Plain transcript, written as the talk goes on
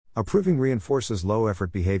Approving Reinforces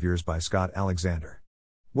Low-Effort Behaviors by Scott Alexander.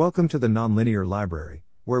 Welcome to the Nonlinear Library,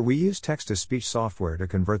 where we use text-to-speech software to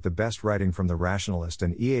convert the best writing from the rationalist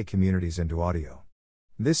and EA communities into audio.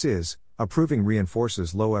 This is Approving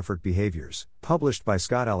Reinforces Low-Effort Behaviors, published by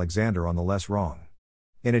Scott Alexander on the Less Wrong.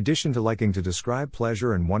 In addition to liking to describe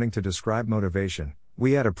pleasure and wanting to describe motivation,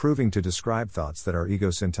 we add approving to describe thoughts that are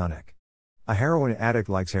egosyntonic. A heroin addict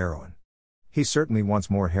likes heroin. He certainly wants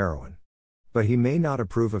more heroin. But he may not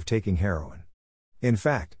approve of taking heroin. In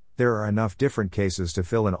fact, there are enough different cases to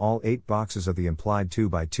fill in all 8 boxes of the implied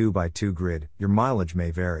 2x2x2 grid. Your mileage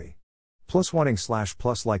may vary. Plus wanting /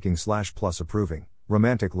 plus liking / plus approving,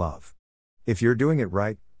 romantic love. If you're doing it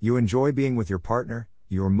right, you enjoy being with your partner,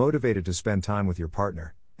 you're motivated to spend time with your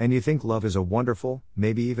partner, and you think love is a wonderful,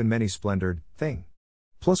 maybe even many splendored, thing.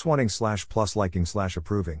 Plus wanting / plus liking /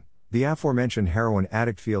 approving, the aforementioned heroin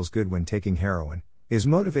addict feels good when taking heroin, is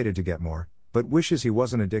motivated to get more, but wishes he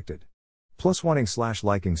wasn't addicted. Plus wanting /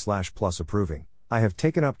 liking / plus approving, I have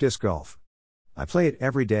taken up disc golf. I play it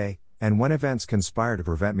every day, and when events conspire to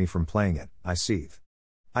prevent me from playing it, I seethe.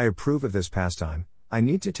 I approve of this pastime. I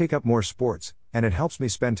need to take up more sports, and it helps me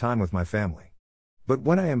spend time with my family. But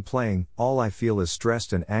when I am playing, all I feel is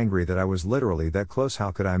stressed and angry that I was literally that close.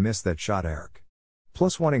 How could I miss that shot, Eric?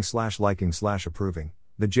 Plus wanting / liking / approving,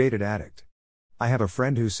 the jaded addict. I have a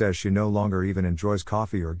friend who says she no longer even enjoys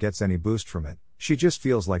coffee or gets any boost from it, she just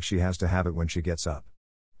feels like she has to have it when she gets up.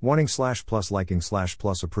 Wanting / plus liking /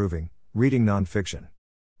 plus approving, reading nonfiction.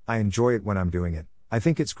 I enjoy it when I'm doing it, I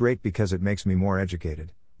think it's great because it makes me more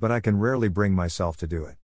educated, but I can rarely bring myself to do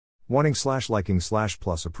it. Wanting / liking /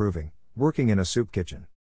 plus approving, working in a soup kitchen.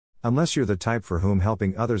 Unless you're the type for whom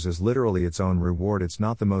helping others is literally its own reward, it's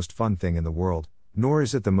not the most fun thing in the world, nor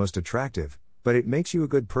is it the most attractive, but it makes you a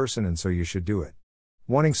good person and so you should do it.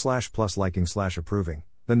 Wanting / plus liking / approving,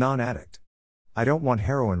 the non-addict. I don't want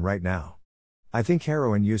heroin right now. I think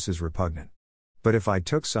heroin use is repugnant. But if I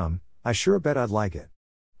took some, I sure bet I'd like it.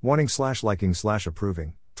 Wanting / liking /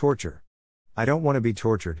 approving, torture. I don't want to be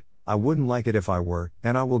tortured, I wouldn't like it if I were,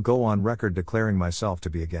 and I will go on record declaring myself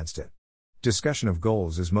to be against it. Discussion of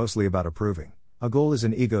goals is mostly about approving. A goal is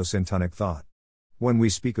an egosyntonic thought. When we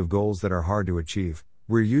speak of goals that are hard to achieve,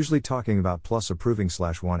 we're usually talking about plus approving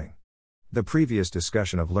 / wanting. The previous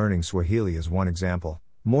discussion of learning Swahili is one example.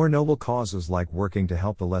 More noble causes like working to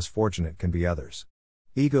help the less fortunate can be others.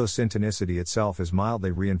 Egosyntonicity itself is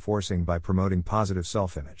mildly reinforcing by promoting positive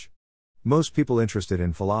self-image. Most people interested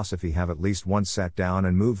in philosophy have at least once sat down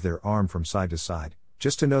and moved their arm from side to side,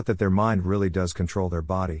 just to note that their mind really does control their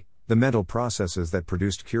body. The mental processes that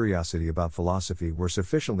produced curiosity about philosophy were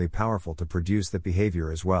sufficiently powerful to produce that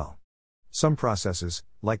behavior as well. Some processes,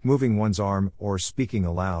 like moving one's arm, or speaking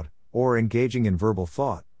aloud, or engaging in verbal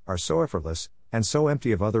thought, are so effortless, and so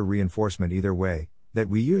empty of other reinforcement either way, that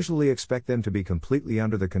we usually expect them to be completely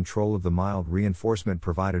under the control of the mild reinforcement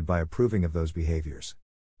provided by approving of those behaviors.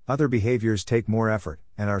 Other behaviors take more effort,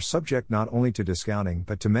 and are subject not only to discounting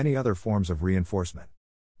but to many other forms of reinforcement.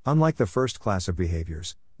 Unlike the first class of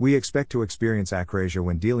behaviors, we expect to experience acrasia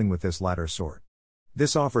when dealing with this latter sort.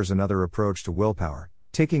 This offers another approach to willpower,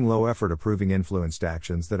 taking low-effort approving influenced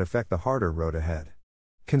actions that affect the harder road ahead.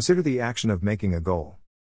 Consider the action of making a goal.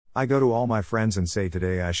 I go to all my friends and say,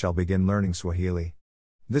 today I shall begin learning Swahili.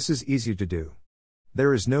 This is easy to do.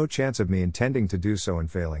 There is no chance of me intending to do so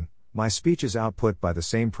and failing. My speech is output by the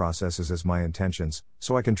same processes as my intentions,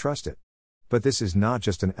 so I can trust it. But this is not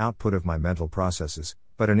just an output of my mental processes,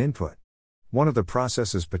 but an input. One of the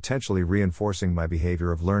processes potentially reinforcing my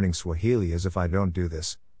behavior of learning Swahili is if I don't do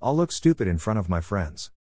this, I'll look stupid in front of my friends.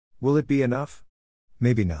 Will it be enough?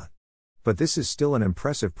 Maybe not. But this is still an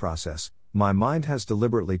impressive process. My mind has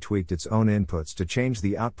deliberately tweaked its own inputs to change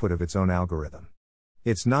the output of its own algorithm.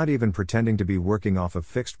 It's not even pretending to be working off of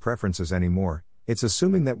fixed preferences anymore, it's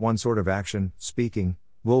assuming that one sort of action, speaking,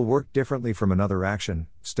 will work differently from another action,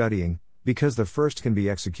 studying, because the first can be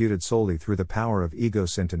executed solely through the power of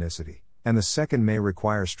egosyntonicity, and the second may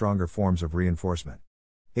require stronger forms of reinforcement.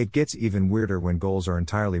 It gets even weirder when goals are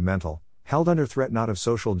entirely mental, held under threat not of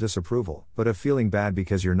social disapproval, but of feeling bad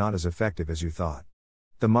because you're not as effective as you thought.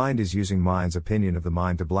 The mind is using mind's opinion of the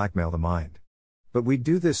mind to blackmail the mind. But we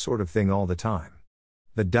do this sort of thing all the time.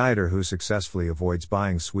 The dieter who successfully avoids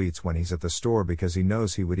buying sweets when he's at the store because he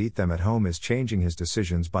knows he would eat them at home is changing his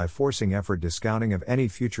decisions by forcing effort discounting of any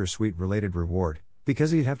future sweet-related reward,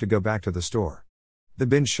 because he'd have to go back to the store. The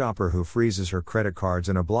binge shopper who freezes her credit cards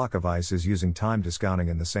in a block of ice is using time discounting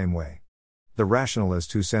in the same way. The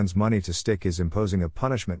rationalist who sends money to stick is imposing a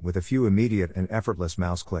punishment with a few immediate and effortless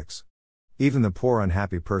mouse clicks. Even the poor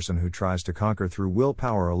unhappy person who tries to conquer through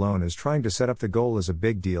willpower alone is trying to set up the goal as a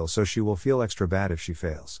big deal, so she will feel extra bad if she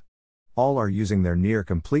fails. All are using their near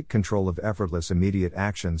complete control of effortless immediate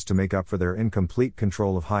actions to make up for their incomplete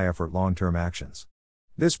control of high effort long-term actions.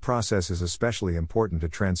 This process is especially important to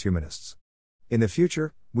transhumanists. In the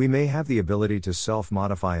future, we may have the ability to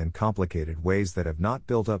self-modify in complicated ways that have not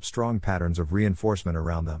built up strong patterns of reinforcement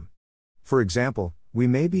around them. For example, we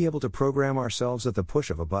may be able to program ourselves at the push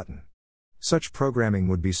of a button. Such programming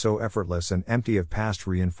would be so effortless and empty of past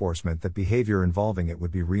reinforcement that behavior involving it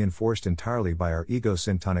would be reinforced entirely by our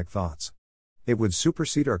ego-syntonic thoughts. It would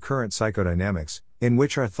supersede our current psychodynamics, in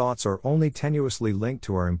which our thoughts are only tenuously linked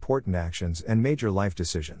to our important actions and major life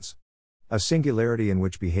decisions. A singularity in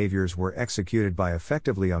which behaviors were executed by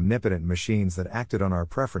effectively omnipotent machines that acted on our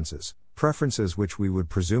preferences which we would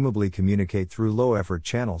presumably communicate through low-effort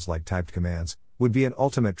channels like typed commands, would be an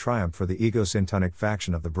ultimate triumph for the ego-syntonic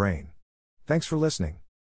faction of the brain. Thanks for listening.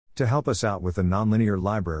 To help us out with the Nonlinear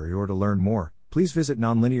Library or to learn more, please visit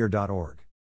nonlinear.org.